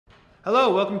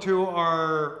Hello, welcome to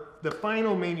the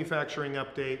final manufacturing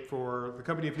update for the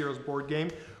Company of Heroes board game.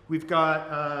 We've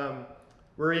got,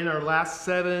 we're in our last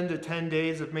 7 to 10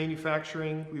 days of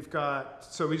manufacturing.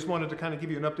 So we just wanted to kind of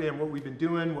give you an update on what we've been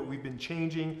doing, what we've been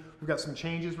changing. We've got some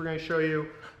changes we're going to show you,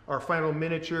 our final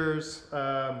miniatures,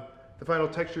 the final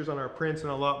textures on our prints,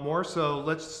 and a lot more. So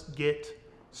let's get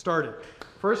started.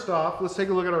 First off, let's take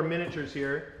a look at our miniatures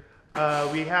here.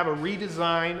 We have a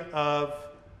redesign of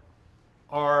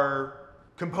our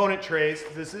component trays.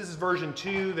 This is version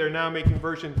 2. They're now making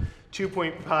version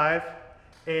 2.5,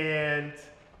 and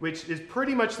which is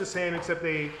pretty much the same, except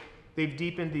they've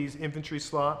deepened these infantry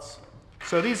slots.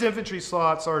 So these infantry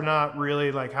slots are not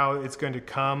really like how it's going to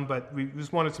come, but we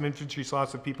just wanted some infantry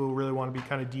slots of people who really want to be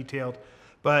kind of detailed.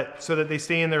 But so that they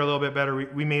stay in there a little bit better,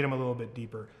 we made them a little bit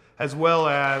deeper. As well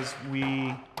as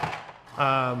we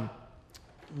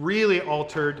really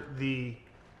altered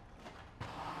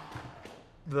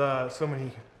so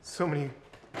many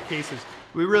cases.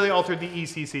 We really altered the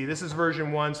ECC. This is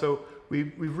version 1, so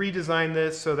we've redesigned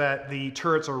this so that the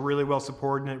turrets are really well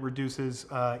supported and it reduces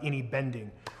any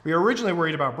bending. We were originally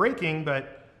worried about breaking,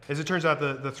 but as it turns out,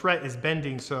 the threat is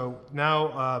bending. So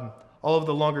now all of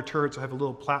the longer turrets have a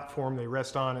little platform they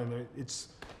rest on, and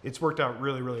it's worked out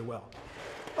really, really well.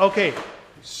 Okay,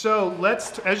 so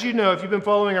as you know, if you've been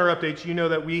following our updates, you know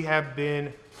that we have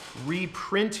been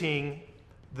reprinting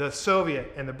the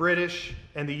Soviet and the British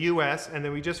and the US, and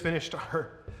then we just finished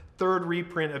our 3rd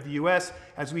reprint of the US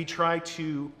as we try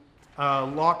to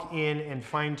lock in and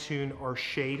fine-tune our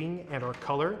shading and our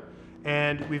color.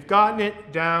 And we've gotten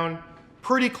it down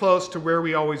pretty close to where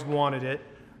we always wanted it.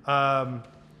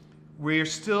 We're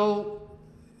still,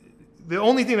 the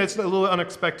only thing that's a little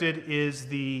unexpected is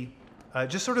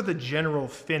just sort of the general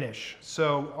finish.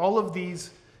 So all of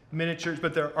these miniatures,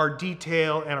 but our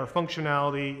detail and our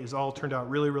functionality is all turned out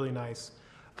really, really nice.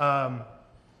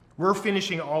 We're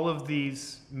finishing all of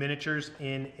these miniatures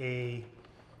in a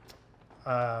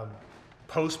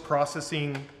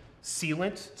post-processing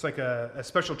sealant. It's like a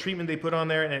special treatment they put on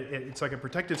there, and it's like a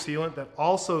protective sealant that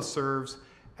also serves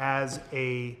as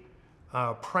a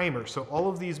primer. So all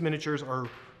of these miniatures are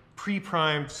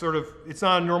pre-primed, sort of, it's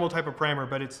not a normal type of primer,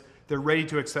 but they're ready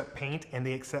to accept paint, and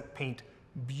they accept paint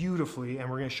beautifully, and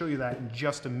we're going to show you that in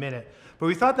just a minute. But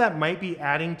we thought that might be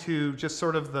adding to just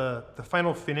sort of the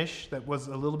final finish that was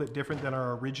a little bit different than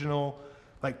our original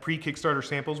like pre-Kickstarter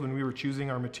samples when we were choosing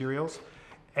our materials.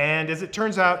 And as it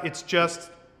turns out, it's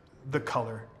just the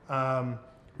color.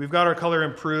 We've got our color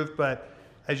improved, but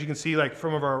as you can see, like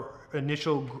from our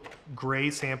initial gray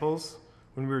samples,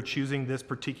 when we were choosing this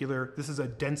is a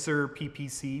denser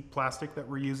PPC plastic that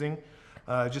we're using,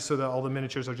 just so that all the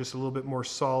miniatures are just a little bit more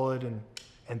solid and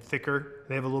thicker.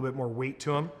 They have a little bit more weight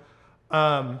to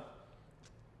them.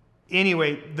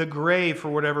 Anyway, the gray, for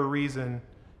whatever reason,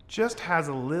 just has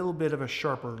a little bit of a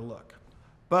sharper look.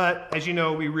 But as you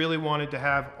know, we really wanted to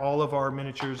have all of our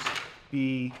miniatures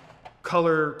be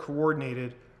color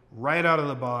coordinated right out of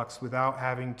the box without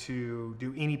having to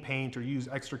do any paint or use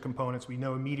extra components. We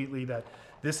know immediately that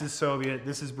this is Soviet,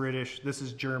 this is British, this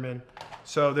is German.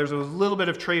 So there's a little bit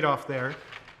of trade-off there.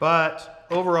 But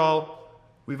overall,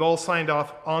 we've all signed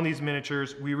off on these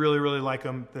miniatures. We really, really like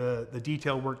them. The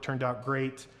detail work turned out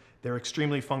great. They're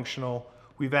extremely functional.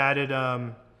 We've added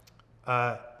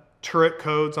turret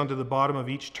codes onto the bottom of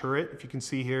each turret, if you can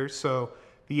see here. So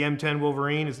the M10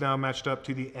 Wolverine is now matched up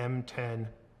to the M10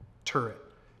 turret.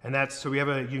 And so we have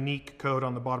a unique code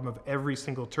on the bottom of every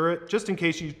single turret, just in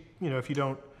case if you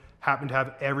don't happen to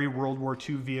have every World War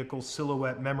II vehicle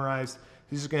silhouette memorized.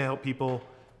 This is going to help people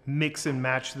mix and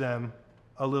match them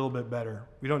a little bit better.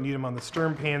 We don't need them on the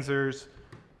Sturmpanzers,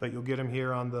 but you'll get them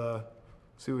here on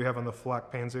see what we have on the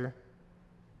Flak Panzer.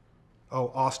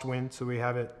 Oh, Ostwind, so we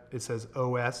have it says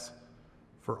OS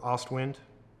for Ostwind.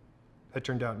 That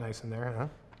turned out nice in there, huh?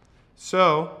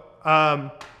 So,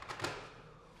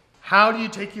 how do you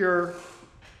take your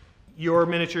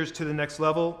miniatures to the next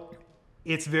level?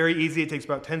 It's very easy. It takes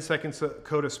about 10 seconds to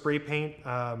coat a spray paint.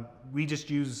 We just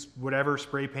use whatever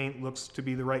spray paint looks to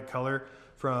be the right color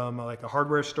from like a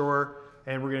hardware store,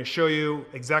 and we're going to show you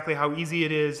exactly how easy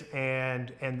it is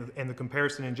and the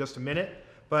comparison in just a minute.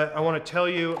 But I want to tell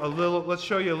you let's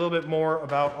show you a little bit more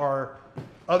about our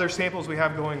other samples we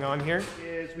have going on here.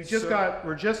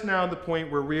 We're just now at the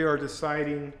point where we are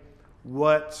deciding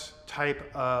what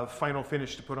type of final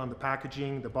finish to put on the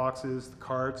packaging, the boxes, the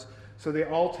cards. So they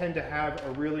all tend to have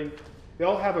they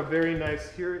all have a very nice,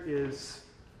 here is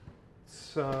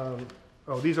some,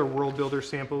 these are World Builder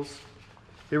samples.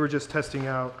 They were just testing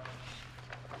out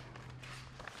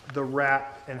the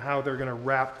wrap and how they're going to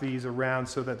wrap these around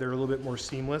so that they're a little bit more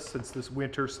seamless, since this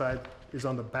winter side is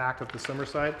on the back of the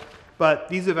Summerside. But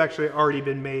these have actually already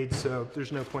been made, so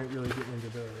there's no point really getting into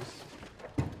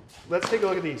those. Let's take a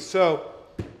look at these. So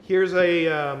here's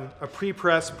a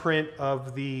pre-press print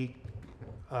of the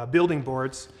building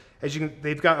boards. As you can,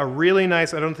 they've got a really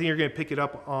nice, I don't think you're going to pick it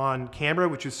up on camera,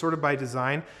 which is sort of by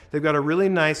design. They've got a really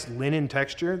nice linen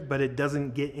texture, but it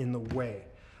doesn't get in the way.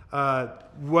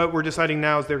 What we're deciding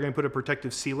now is they're going to put a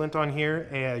protective sealant on here,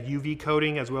 a UV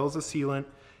coating as well as a sealant,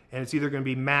 and it's either going to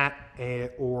be matte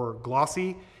or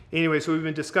glossy. Anyway, so we've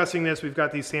been discussing this. We've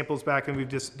got these samples back, and we've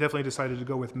just definitely decided to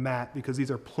go with matte because these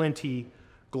are plenty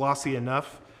glossy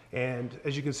enough. And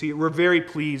as you can see, we're very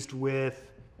pleased with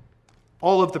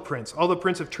all of the prints. All the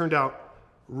prints have turned out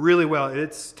really well.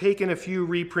 It's taken a few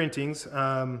reprintings.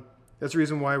 That's the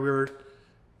reason why we're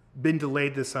been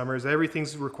delayed this summer, is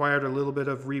everything's required a little bit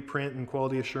of reprint and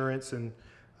quality assurance and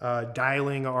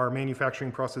dialing our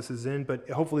manufacturing processes in, but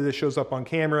hopefully this shows up on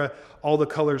camera. All the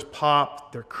colors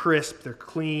pop, they're crisp, they're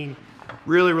clean,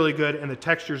 really, really good, and the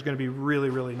texture is going to be really,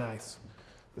 really nice.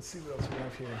 Let's see what else we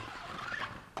have here.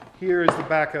 Here is the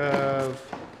back of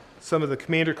some of the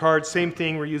Commander cards. Same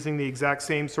thing, we're using the exact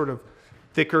same sort of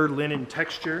thicker linen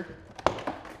texture.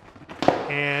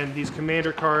 And these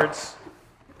Commander cards,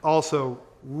 also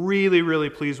really, really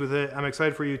pleased with it. I'm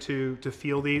excited for you to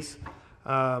feel these.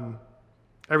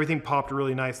 Everything popped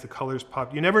really nice, the colors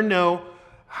popped. You never know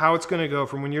how it's going to go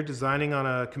from when you're designing on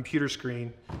a computer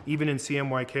screen, even in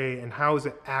CMYK, and how is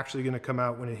it actually going to come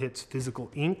out when it hits physical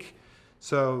ink.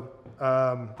 So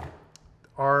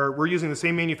we're using the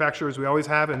same manufacturer as we always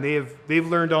have, and they've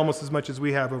learned almost as much as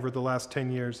we have over the last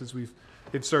 10 years as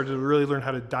they've started to really learn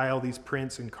how to dial these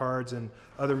prints and cards and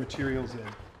other materials in.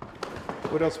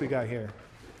 What else we got here?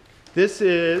 This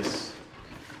is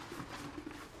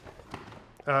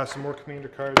some more Commander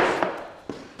cards.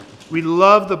 We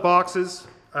love the boxes.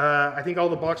 I think all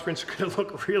the box prints are going to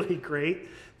look really great.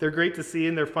 They're great to see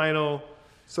in their final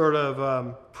sort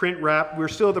of print wrap. We're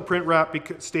still at the print wrap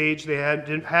stage. They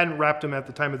hadn't wrapped them at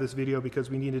the time of this video because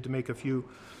we needed to make a few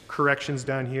corrections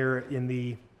down here in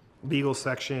the legal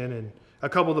section, and a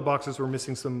couple of the boxes were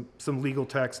missing some legal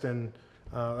text and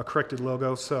a corrected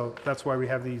logo, so that's why we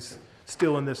have these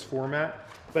still in this format.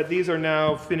 But these are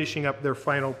now finishing up their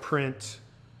final print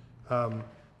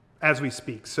as we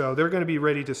speak. So they're going to be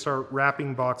ready to start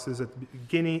wrapping boxes at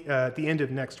the end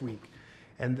of next week.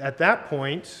 And at that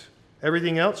point,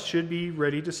 everything else should be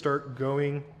ready to start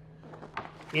going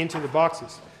into the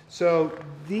boxes. So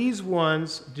these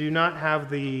ones do not have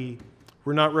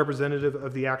we're not representative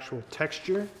of the actual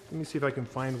texture. Let me see if I can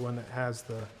find one that has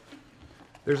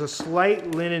there's a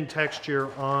slight linen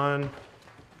texture on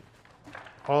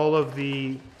all of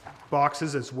the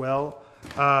boxes as well.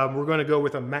 We're going to go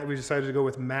with a matte. We decided to go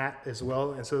with matte as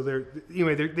well, and so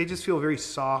they just feel very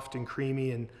soft and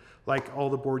creamy, and like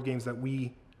all the board games that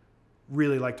we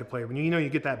really like to play. When you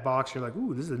get that box, you're like,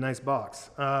 ooh, this is a nice box.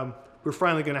 We're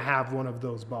finally going to have one of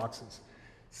those boxes.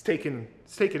 It's taken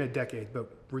a decade,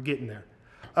 but we're getting there.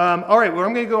 All right, well,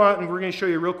 I'm going to go out and we're going to show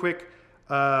you real quick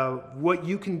what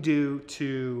you can do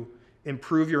to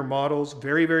improve your models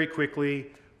very, very quickly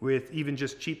with even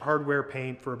just cheap hardware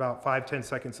paint for about 5-10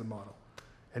 seconds a model.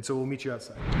 And so we'll meet you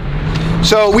outside.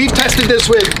 So we've tested this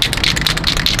with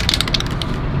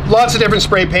lots of different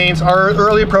spray paints. Our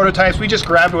early prototypes, we just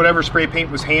grabbed whatever spray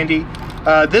paint was handy.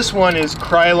 This one is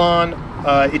Krylon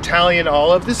Italian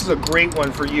Olive. This is a great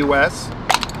one for US,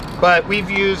 but we've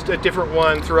used a different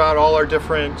one throughout all our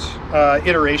different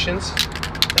iterations.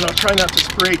 And I'll try not to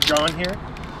spray John here.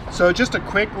 So just a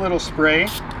quick little spray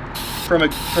from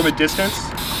a distance.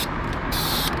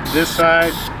 This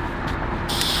side.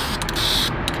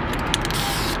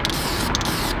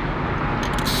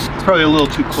 It's probably a little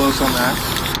too close on that.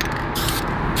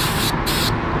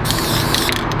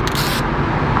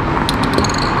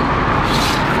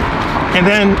 And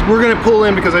then we're going to pull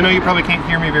in, because I know you probably can't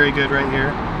hear me very good right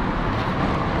here.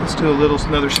 Let's do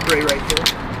another spray right here.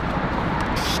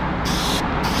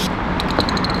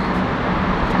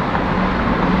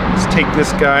 Let's take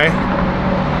this guy.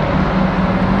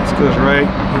 This goes right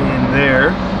in there.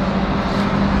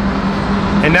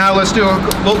 And now let's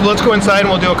go inside and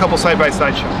we'll do a couple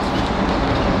side-by-side shots.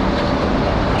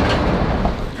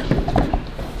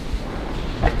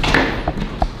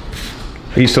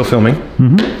 Are you still filming?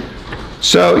 Mm-hmm.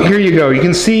 So here you go. You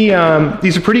can see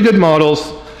these are pretty good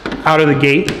models out of the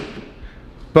gate,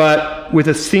 but with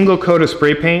a single coat of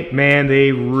spray paint, man,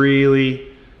 they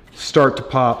really start to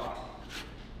pop.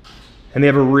 And they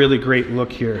have a really great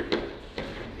look here.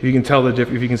 If you can tell if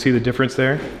you can see the difference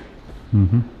there.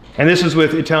 Mm-hmm. And this is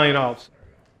with Italian olives.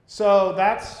 So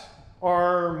that's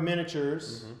our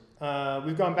miniatures. Mm-hmm.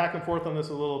 We've gone back and forth on this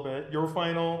a little bit. Your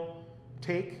final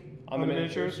take on the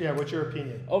miniatures? Yeah, what's your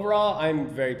opinion? Overall, I'm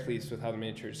very pleased with how the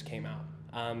miniatures came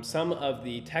out. Some of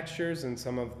the textures and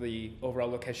some of the overall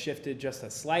look has shifted just a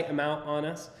slight amount on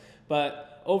us,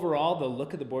 but overall the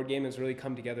look of the board game has really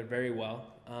come together very well,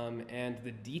 and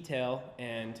the detail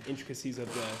and intricacies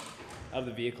of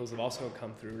the vehicles have also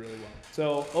come through really well.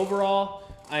 So overall,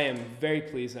 I am very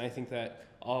pleased, and I think that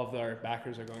all of our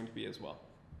backers are going to be as well.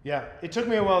 Yeah, it took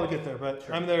me a while to get there, but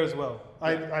sure. I'm there as well.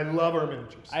 I love our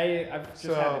miniatures. I've just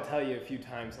had to tell you a few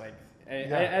times, like,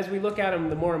 as we look at them,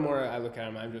 the more and more I look at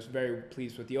them, I'm just very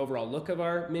pleased with the overall look of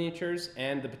our miniatures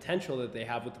and the potential that they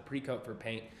have with the pre-coat for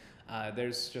paint.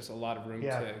 There's just a lot of room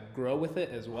to grow with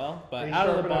it as well. But out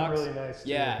of the box, really nice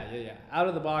out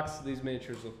of the box, these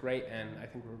miniatures look great, and I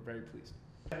think we're very pleased.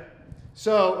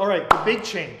 So, all right, the big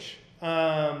change.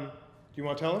 Do you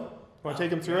want to tell them? Want to take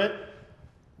them through it?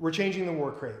 We're changing the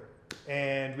War Crate,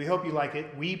 and we hope you like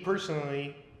it. We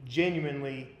personally,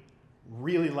 genuinely,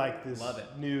 really like this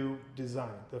new design.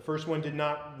 The first one did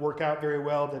not work out very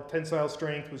well. The tensile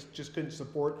strength just couldn't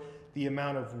support the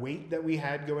amount of weight that we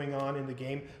had going on in the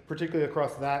game, particularly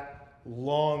across that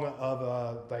long of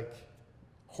a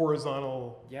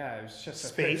horizontal it was just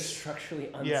space. Structurally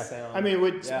unsound. I mean, it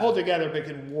would hold together, but it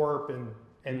can warp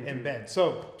and bend.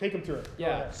 So take them through it.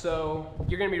 Yeah, so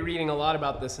you're going to be reading a lot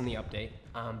about this in the update,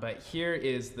 but here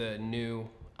is the new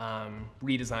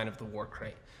redesign of the War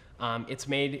Crate. It's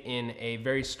made in a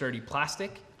very sturdy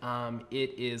plastic.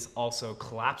 It is also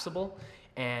collapsible,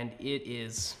 and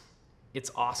it's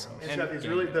awesome. It's got these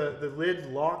the lid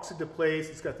locks into place.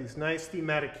 It's got these nice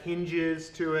thematic hinges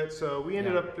to it. So we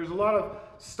ended up, there's a lot of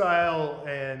style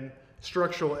and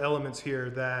structural elements here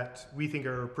that we think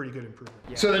are a pretty good improvement.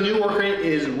 Yeah. So the new War Crate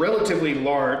is relatively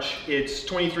large. It's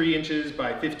 23 inches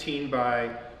by 15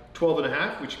 by 12 and a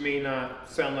half, which may not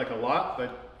sound like a lot,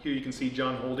 but here you can see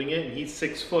John holding it, and he's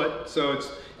 6 foot, so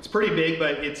it's pretty big,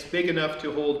 but it's big enough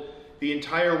to hold the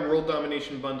entire World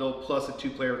Domination bundle plus a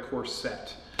 2-player core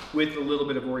set with a little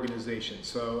bit of organization.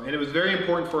 So, and it was very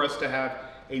important for us to have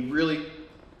a really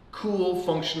cool,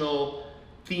 functional,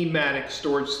 thematic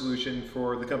storage solution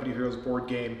for the Company of Heroes board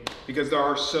game, because there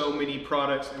are so many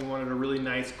products, and we wanted a really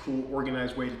nice, cool,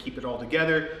 organized way to keep it all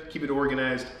together, keep it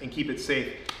organized, and keep it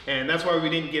safe. And that's why we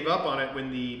didn't give up on it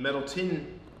when the metal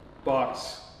tin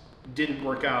box didn't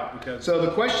work out. Because so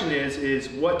the question is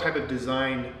what type of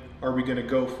design are we going to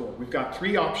go for? We've got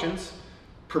 3 options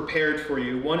prepared for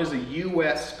you. One is a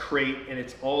US crate, and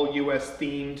it's all US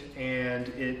themed, and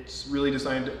it's really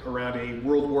designed around a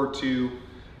World War II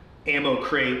ammo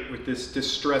crate with this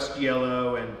distressed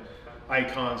yellow and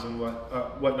icons and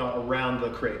whatnot around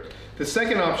the crate. The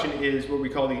second option is what we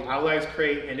call the Allies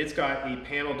crate, and it's got a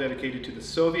panel dedicated to the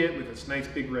Soviet with this nice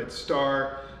big red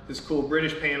star, this cool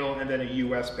British panel, and then a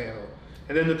US panel.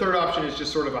 And then the third option is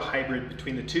just sort of a hybrid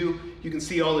between the two. You can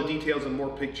see all the details and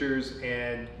more pictures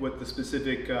and what the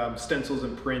specific stencils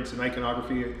and prints and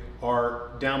iconography are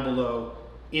down below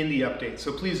in the update.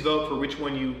 So please vote for which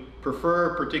one you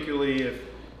prefer, particularly if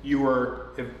you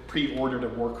have pre-ordered a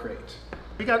War Crate.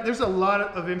 There's a lot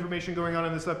of information going on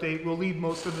in this update. We'll leave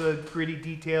most of the gritty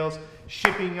details.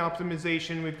 Shipping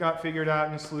optimization we've got figured out,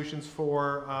 and solutions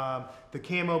for the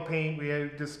camo paint we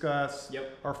had discussed.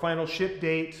 Yep. Our final ship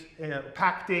date,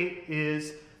 pack date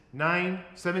is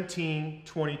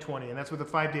 9/17/2020, and that's with a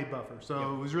 5-day buffer.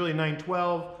 So it was really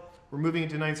 9/12. We're moving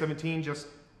it to 9/17 just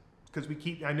because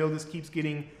I know this keeps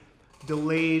getting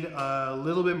delayed a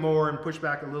little bit more and pushed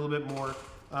back a little bit more.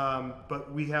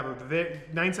 But we have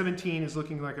 9/17 is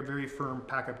looking like a very firm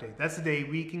pack up date. That's the day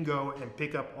we can go and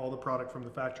pick up all the product from the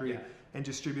factory and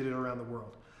distribute it around the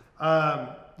world.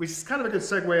 Which is kind of a good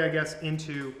segue, I guess,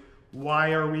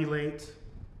 why are we late?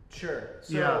 Sure.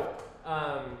 So,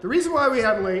 the reason why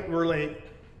we're late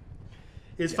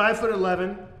is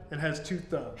 5'11" and has 2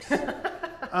 thumbs.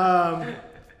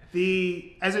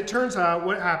 As it turns out,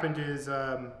 what happened is,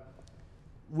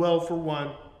 well, for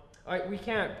one, we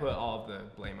can't put all of the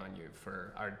blame on you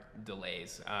for our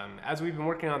delays. As we've been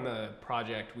working on the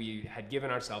project, we had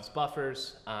given ourselves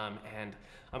buffers, and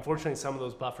unfortunately some of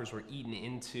those buffers were eaten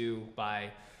into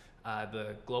by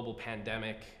the global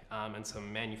pandemic and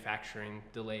some manufacturing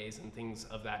delays and things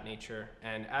of that nature.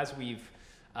 And as we've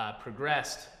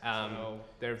progressed,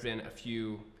 there have been a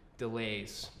few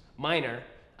delays, minor,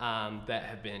 that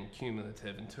have been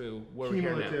cumulative into where we're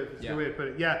here now. Cumulative is the way to put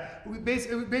it. Yeah,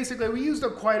 basically we used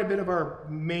up quite a bit of our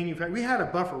manufacturing. We had a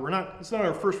buffer. It's not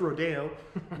our first rodeo.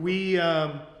 We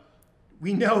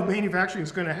know manufacturing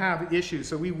is going to have issues,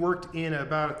 so we worked in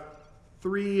about a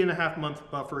 3.5 month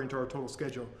buffer into our total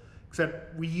schedule.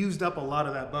 Except we used up a lot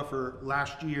of that buffer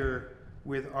last year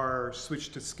with our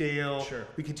switch to scale. Sure.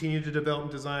 We continued to develop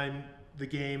and design the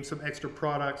game, some extra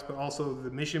products, but also the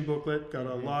mission booklet got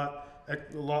a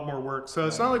lot more work. So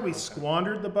it's not like we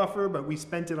squandered the buffer, but we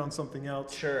spent it on something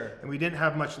else. Sure. And we didn't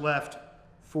have much left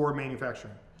for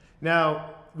manufacturing.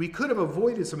 Now, we could have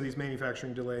avoided some of these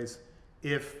manufacturing delays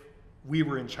if we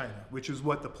were in China, which is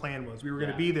what the plan was. We were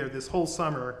going to be there this whole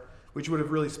summer, which would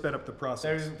have really sped up the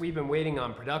process. We've been waiting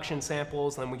on production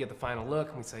samples, and then we get the final look,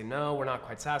 and we say, no, we're not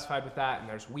quite satisfied with that, and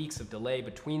there's weeks of delay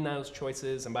between those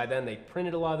choices, and by then they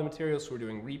printed a lot of the materials, so we're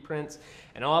doing reprints,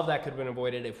 and all of that could have been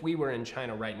avoided if we were in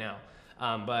China right now.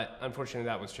 But unfortunately,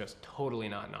 that was just totally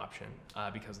not an option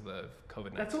because of the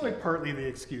COVID-19. That's only partly the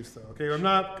excuse, though. Okay, I'm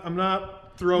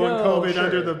not throwing COVID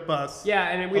under the bus. Yeah,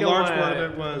 and we a don't large wanna, part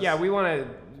of it was. Yeah, we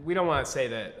don't want to say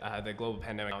that the global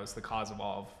pandemic was the cause of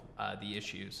all of the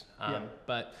issues.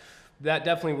 But that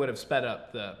definitely would have sped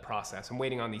up the process. And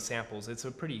waiting on these samples, it's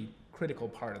a pretty critical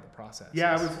part of the process.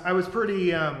 Yeah, I was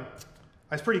pretty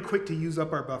quick to use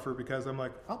up our buffer because I'm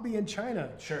like, I'll be in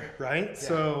China. Sure. Right? Yeah.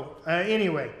 So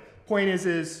anyway, point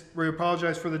is we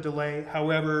apologize for the delay.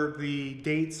 However, the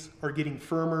dates are getting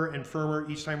firmer and firmer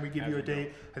each time we give you a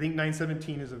date. I think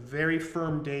 9/17 is a very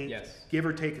firm date. Yes. Give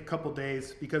or take a couple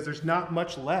days because there's not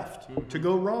much left to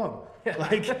go wrong.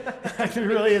 Like it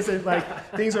really isn't. Like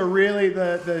things are really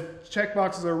the check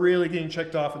boxes are really getting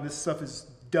checked off, and this stuff is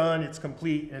done. It's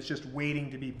complete, and it's just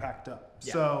waiting to be packed up.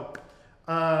 Yeah. So.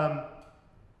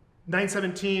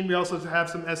 9/17. We also have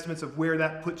some estimates of where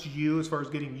that puts you as far as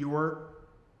getting your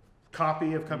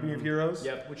copy of Company of Heroes.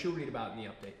 Yep, which you'll read about in the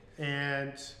update.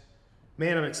 And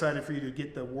man, I'm excited for you to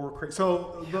get the War Crate.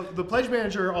 So the Pledge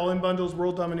Manager, all in bundles,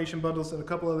 World Domination bundles, and a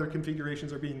couple other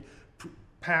configurations are being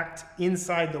packed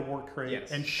inside the War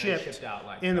Crate and shipped out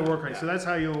like in the that. War Crate. So that's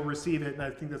how you'll receive it, and I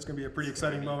think that's going to be a pretty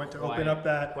exciting moment to open up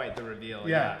that. Quite the reveal.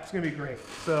 Yeah, it's going to be great.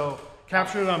 So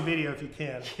capture it on video if you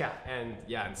can. Yeah,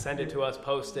 and send it to us,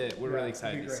 post it. We're really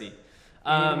excited to see.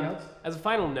 Anything else? As a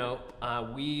final note,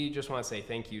 we just want to say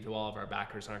thank you to all of our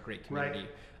backers in our great community.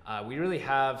 We really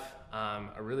have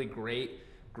a really great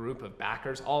group of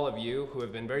backers, all of you who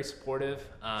have been very supportive.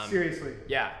 Seriously.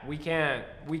 Yeah, we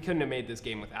couldn't have made this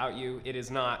game without you. It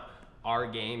is not our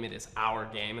game, it is our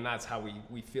game, and that's how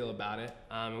we feel about it.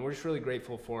 And we're just really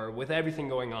grateful for, with everything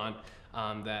going on,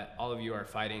 that all of you are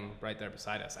fighting right there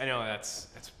beside us. I know that's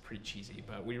pretty cheesy,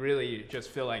 but we really just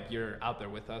feel like you're out there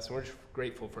with us, and we're just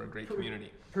grateful for a great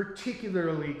community.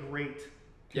 Particularly great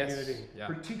community. Yes, yeah.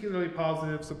 Particularly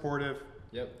positive, supportive.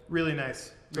 Yep. Really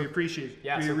nice. We appreciate it.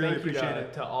 Yeah, we so really thank you appreciate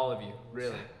it. to all of you,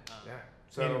 really. Yeah.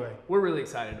 So Anyway. we're really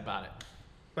excited about it.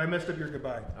 I messed up your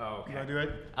goodbye. Oh, okay. You want to do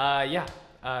it? Yeah.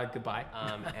 Goodbye.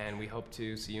 And we hope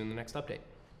to see you in the next update.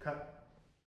 Cut.